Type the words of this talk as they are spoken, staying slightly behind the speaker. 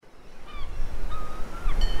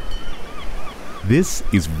This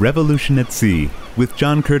is Revolution at Sea with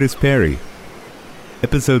John Curtis Perry.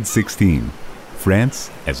 Episode 16, France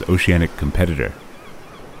as Oceanic Competitor.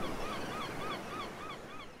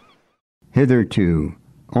 Hitherto,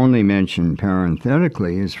 only mentioned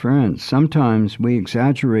parenthetically is France. Sometimes we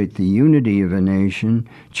exaggerate the unity of a nation,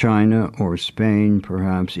 China or Spain,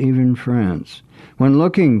 perhaps even France. When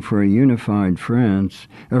looking for a unified France,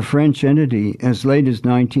 a French entity as late as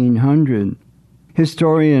 1900,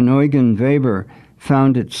 historian Eugen Weber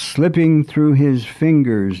found it slipping through his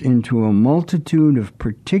fingers into a multitude of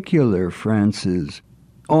particular Frances,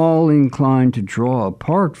 all inclined to draw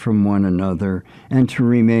apart from one another and to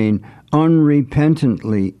remain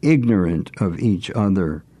unrepentantly ignorant of each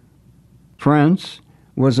other. France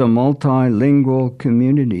was a multilingual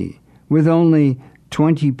community, with only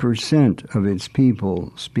 20% of its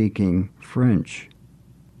people speaking French.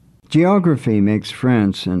 Geography makes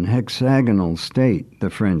France an hexagonal state, the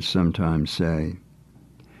French sometimes say.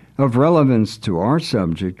 Of relevance to our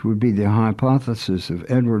subject would be the hypothesis of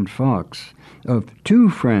Edward Fox of two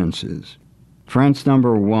Frances. France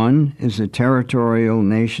number 1 is a territorial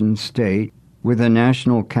nation-state with a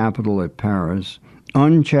national capital at Paris,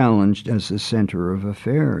 unchallenged as the center of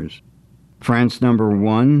affairs. France number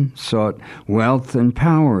 1 sought wealth and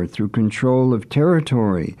power through control of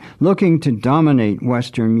territory, looking to dominate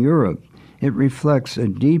Western Europe. It reflects a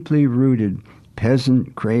deeply rooted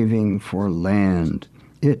peasant craving for land.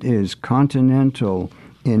 It is continental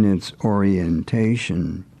in its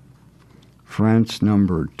orientation. France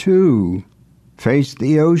number 2 faced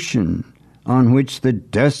the ocean, on which the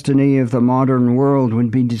destiny of the modern world would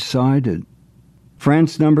be decided.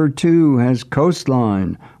 France number 2 has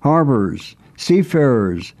coastline, harbors,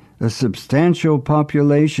 seafarers, a substantial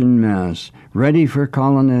population mass ready for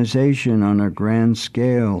colonization on a grand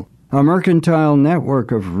scale, a mercantile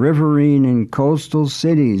network of riverine and coastal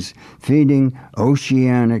cities feeding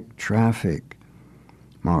oceanic traffic.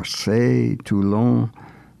 Marseille, Toulon,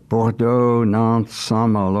 Bordeaux, Nantes,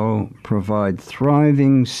 Saint-Malo provide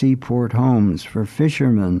thriving seaport homes for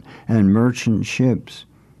fishermen and merchant ships.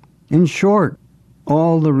 In short,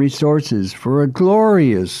 all the resources for a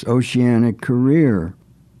glorious oceanic career.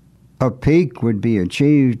 A peak would be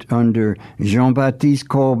achieved under Jean-Baptiste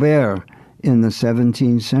Colbert in the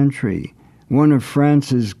 17th century, one of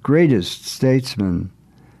France's greatest statesmen,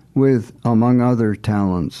 with, among other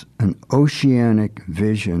talents, an oceanic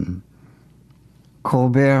vision.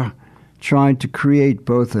 Colbert tried to create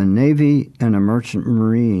both a navy and a merchant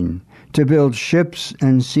marine, to build ships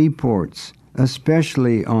and seaports,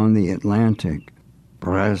 especially on the Atlantic.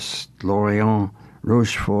 Brest, Lorient,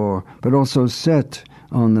 Rochefort, but also Sète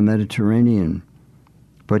on the Mediterranean.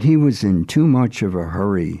 But he was in too much of a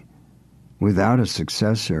hurry, without a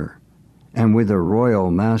successor, and with a royal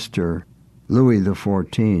master, Louis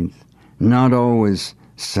XIV, not always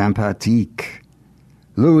sympathique.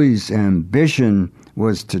 Louis's ambition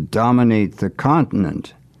was to dominate the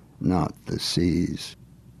continent, not the seas.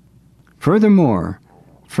 Furthermore,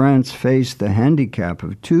 France faced the handicap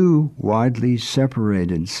of two widely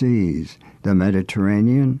separated seas, the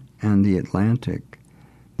Mediterranean and the Atlantic.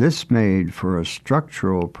 This made for a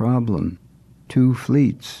structural problem, two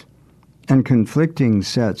fleets, and conflicting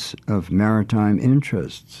sets of maritime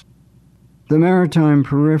interests. The maritime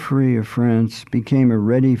periphery of France became a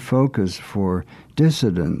ready focus for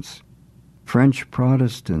dissidents. French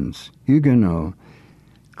Protestants, Huguenots,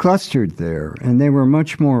 clustered there, and they were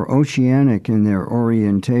much more oceanic in their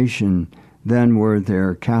orientation than were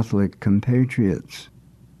their Catholic compatriots.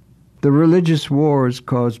 The religious wars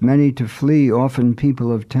caused many to flee, often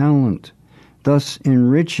people of talent, thus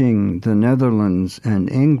enriching the Netherlands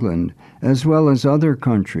and England, as well as other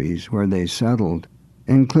countries where they settled,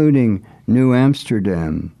 including New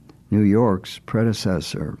Amsterdam, New York's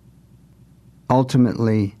predecessor.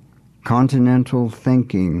 Ultimately, continental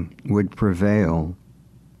thinking would prevail.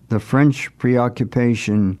 The French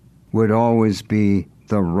preoccupation would always be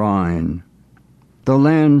the Rhine. The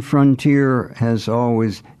land frontier has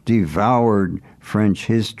always devoured French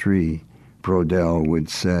history, Braudel would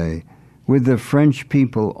say, with the French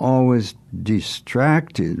people always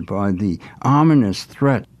distracted by the ominous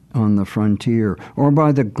threat on the frontier or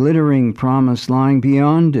by the glittering promise lying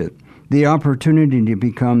beyond it, the opportunity to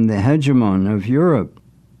become the hegemon of Europe.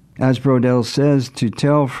 As Braudel says, to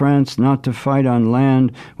tell France not to fight on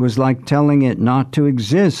land was like telling it not to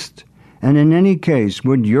exist, and in any case,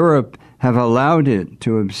 would Europe have allowed it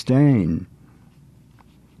to abstain?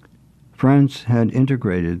 France had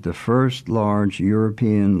integrated the first large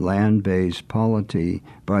European land-based polity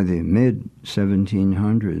by the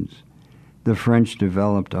mid-1700s. The French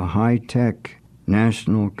developed a high-tech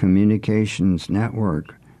national communications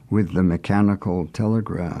network with the mechanical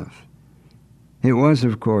telegraph. It was,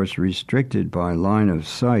 of course, restricted by line of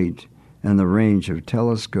sight and the range of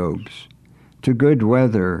telescopes, to good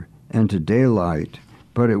weather and to daylight,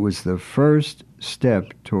 but it was the first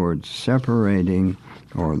step towards separating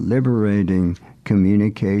or liberating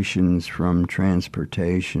communications from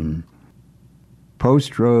transportation.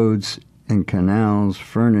 Post roads and canals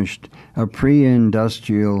furnished a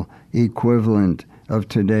pre-industrial equivalent of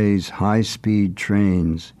today's high-speed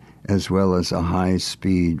trains, as well as a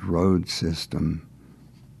high-speed road system.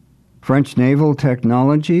 French naval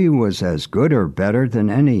technology was as good or better than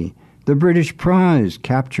any. The British prize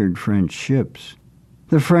captured French ships.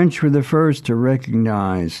 The French were the first to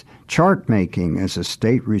recognize chart-making as a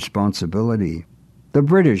state responsibility. The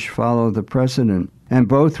British followed the precedent, and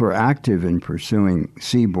both were active in pursuing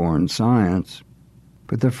seaborne science.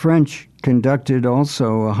 But the French conducted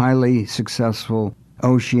also a highly successful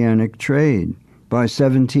oceanic trade. By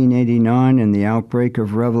 1789, in the outbreak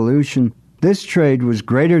of revolution, this trade was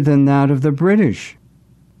greater than that of the British.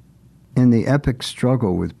 In the epic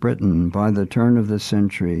struggle with Britain by the turn of the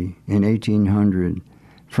century, in 1800,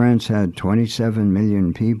 France had 27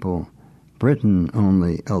 million people, Britain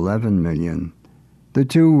only 11 million. The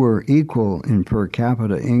two were equal in per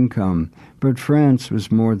capita income, but France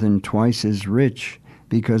was more than twice as rich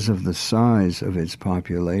because of the size of its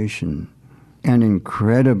population. An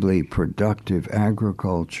incredibly productive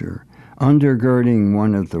agriculture, undergirding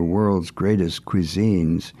one of the world's greatest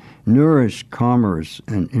cuisines, nourished commerce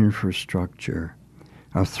and infrastructure.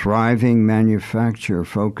 A thriving manufacture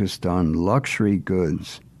focused on luxury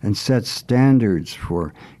goods and set standards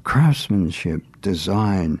for craftsmanship,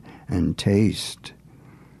 design, and taste.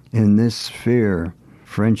 In this sphere,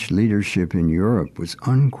 French leadership in Europe was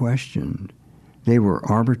unquestioned. They were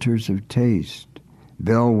arbiters of taste,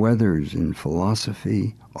 bellwethers in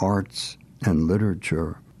philosophy, arts, and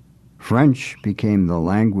literature. French became the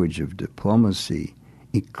language of diplomacy,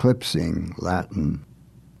 eclipsing Latin.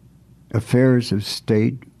 Affairs of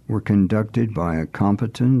state were conducted by a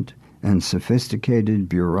competent and sophisticated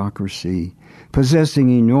bureaucracy possessing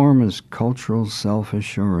enormous cultural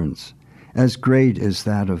self-assurance, as great as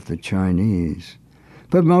that of the Chinese.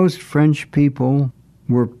 But most French people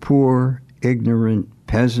were poor, ignorant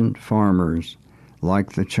peasant farmers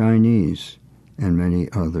like the Chinese and many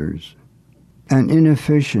others. An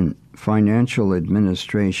inefficient financial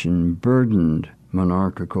administration burdened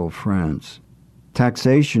monarchical France.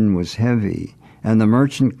 Taxation was heavy, and the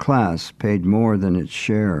merchant class paid more than its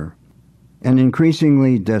share. An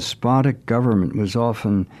increasingly despotic government was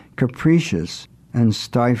often capricious and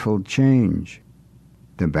stifled change.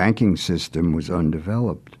 The banking system was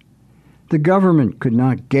undeveloped. The government could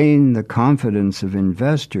not gain the confidence of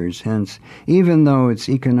investors, hence, even though its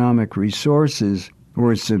economic resources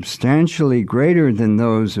were substantially greater than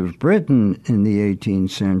those of Britain in the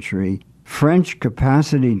 18th century, French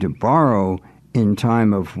capacity to borrow in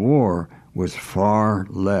time of war was far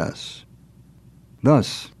less.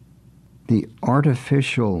 Thus, the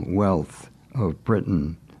artificial wealth of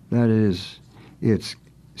Britain, that is, its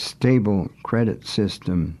stable credit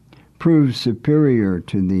system, proved superior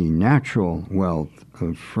to the natural wealth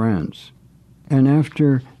of France. And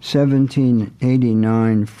after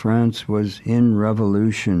 1789, France was in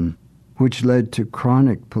revolution, which led to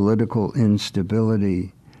chronic political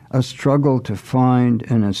instability, a struggle to find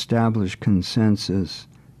and establish consensus,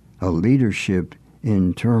 a leadership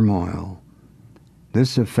in turmoil.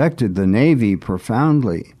 This affected the Navy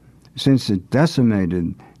profoundly, since it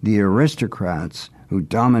decimated the aristocrats who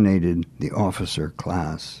dominated the officer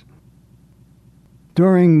class.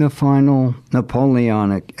 During the final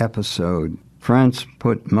Napoleonic episode, France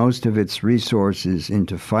put most of its resources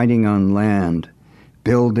into fighting on land,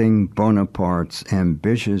 building Bonaparte's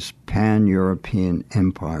ambitious pan-European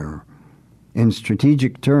empire. In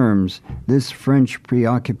strategic terms, this French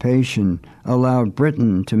preoccupation allowed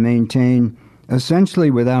Britain to maintain, essentially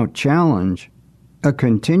without challenge, a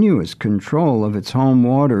continuous control of its home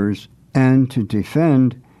waters and to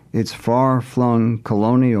defend its far-flung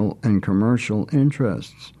colonial and commercial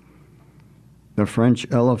interests. The French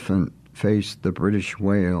elephant faced the British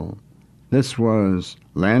whale. This was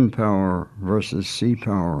land power versus sea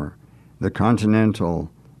power, the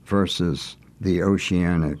continental versus the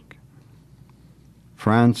oceanic.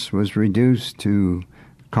 France was reduced to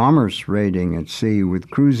commerce raiding at sea with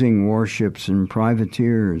cruising warships and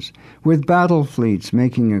privateers, with battle fleets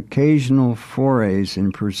making occasional forays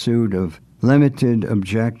in pursuit of limited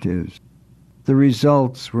objectives. The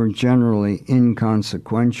results were generally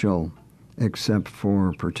inconsequential, except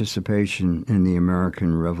for participation in the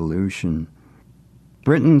American Revolution.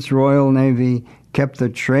 Britain's Royal Navy kept the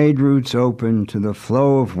trade routes open to the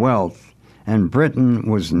flow of wealth, and Britain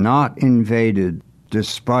was not invaded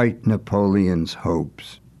despite Napoleon's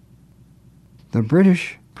hopes. The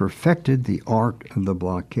British perfected the art of the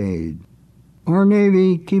blockade. Our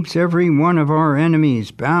Navy keeps every one of our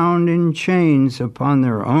enemies bound in chains upon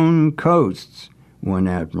their own coasts, one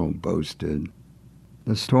admiral boasted.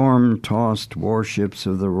 The storm-tossed warships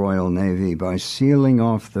of the Royal Navy, by sealing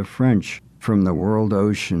off the French from the world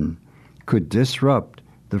ocean, could disrupt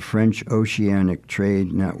the French oceanic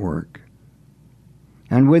trade network.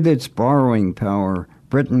 And with its borrowing power,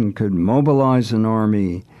 Britain could mobilize an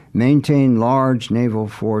army, maintain large naval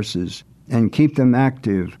forces, and keep them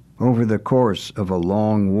active over the course of a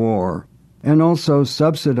long war, and also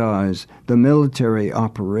subsidize the military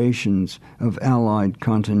operations of Allied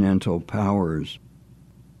continental powers.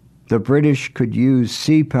 The British could use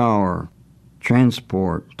sea power,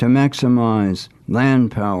 transport, to maximize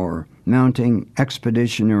land power, mounting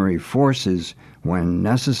expeditionary forces when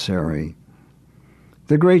necessary.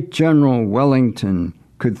 The great General Wellington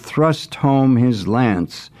could thrust home his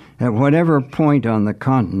lance at whatever point on the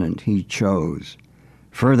continent he chose.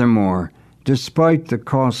 Furthermore, despite the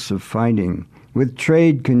costs of fighting, with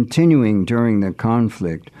trade continuing during the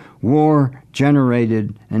conflict, war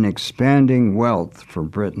generated an expanding wealth for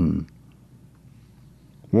Britain.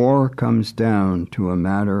 War comes down to a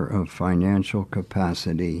matter of financial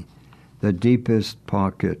capacity. The deepest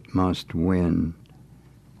pocket must win.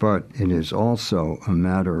 But it is also a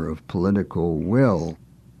matter of political will.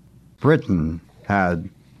 Britain had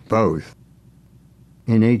both.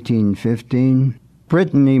 In 1815,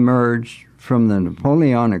 Britain emerged from the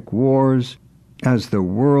Napoleonic Wars as the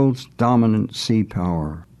world's dominant sea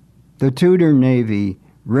power. The Tudor Navy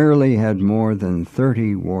rarely had more than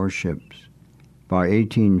 30 warships. By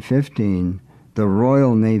 1815, the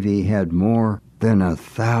Royal Navy had more than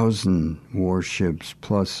 1,000 warships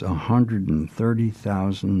plus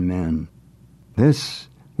 130,000 men. This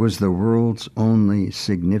was the world's only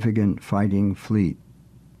significant fighting fleet.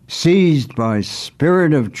 Seized by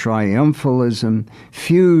spirit of triumphalism,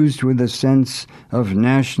 fused with a sense of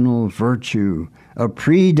national virtue, a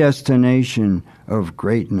predestination of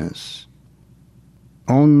greatness.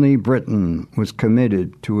 Only Britain was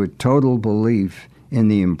committed to a total belief in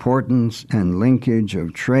the importance and linkage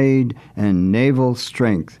of trade and naval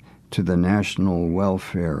strength to the national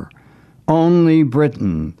welfare. Only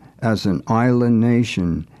Britain, as an island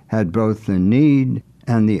nation, had both the need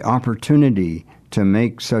and the opportunity to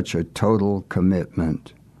make such a total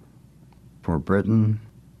commitment. For Britain,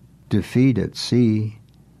 defeat at sea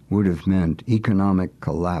would have meant economic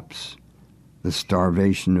collapse, the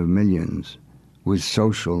starvation of millions, with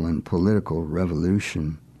social and political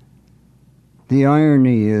revolution. The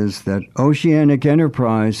irony is that oceanic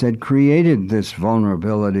enterprise had created this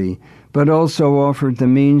vulnerability, but also offered the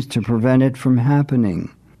means to prevent it from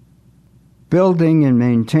happening. Building and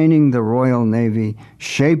maintaining the Royal Navy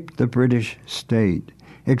shaped the British state,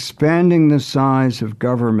 expanding the size of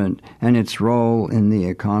government and its role in the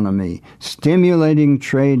economy, stimulating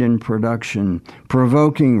trade and production,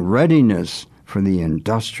 provoking readiness for the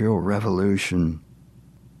Industrial Revolution.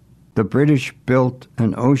 The British built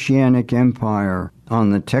an oceanic empire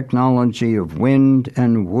on the technology of wind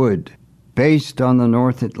and wood, based on the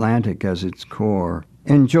North Atlantic as its core,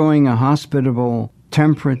 enjoying a hospitable,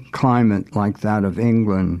 temperate climate like that of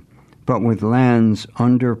England, but with lands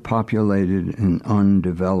underpopulated and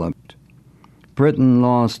undeveloped. Britain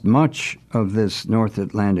lost much of this North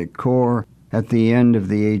Atlantic core at the end of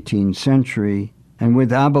the 18th century, and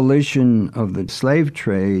with abolition of the slave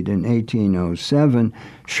trade in 1807,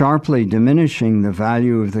 sharply diminishing the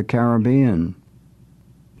value of the Caribbean.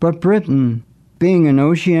 But Britain, being an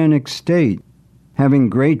oceanic state,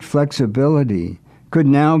 having great flexibility, could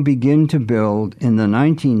now begin to build, in the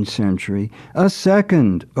 19th century, a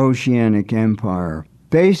second oceanic empire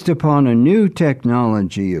based upon a new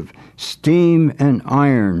technology of steam and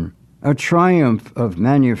iron, a triumph of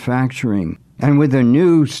manufacturing, and with a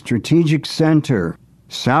new strategic center,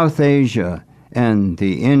 South Asia and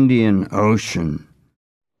the Indian Ocean.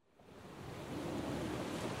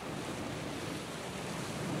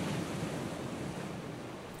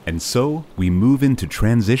 And so we move into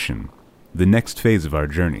transition, the next phase of our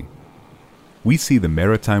journey. We see the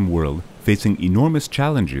maritime world facing enormous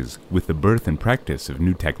challenges with the birth and practice of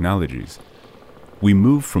new technologies. We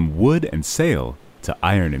move from wood and sail to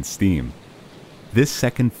iron and steam. This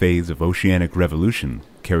second phase of oceanic revolution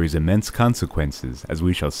carries immense consequences, as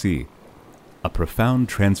we shall see. A profound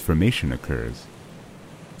transformation occurs.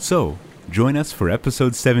 So, join us for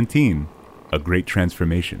episode 17, A Great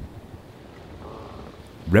Transformation.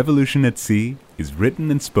 Revolution at Sea is written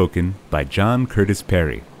and spoken by John Curtis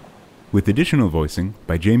Perry, with additional voicing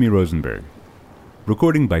by Jamie Rosenberg.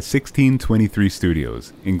 Recording by 1623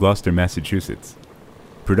 Studios in Gloucester, Massachusetts.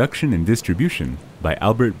 Production and distribution by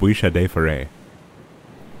Albert Bouichadet-Ferret.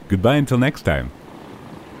 Goodbye until next time.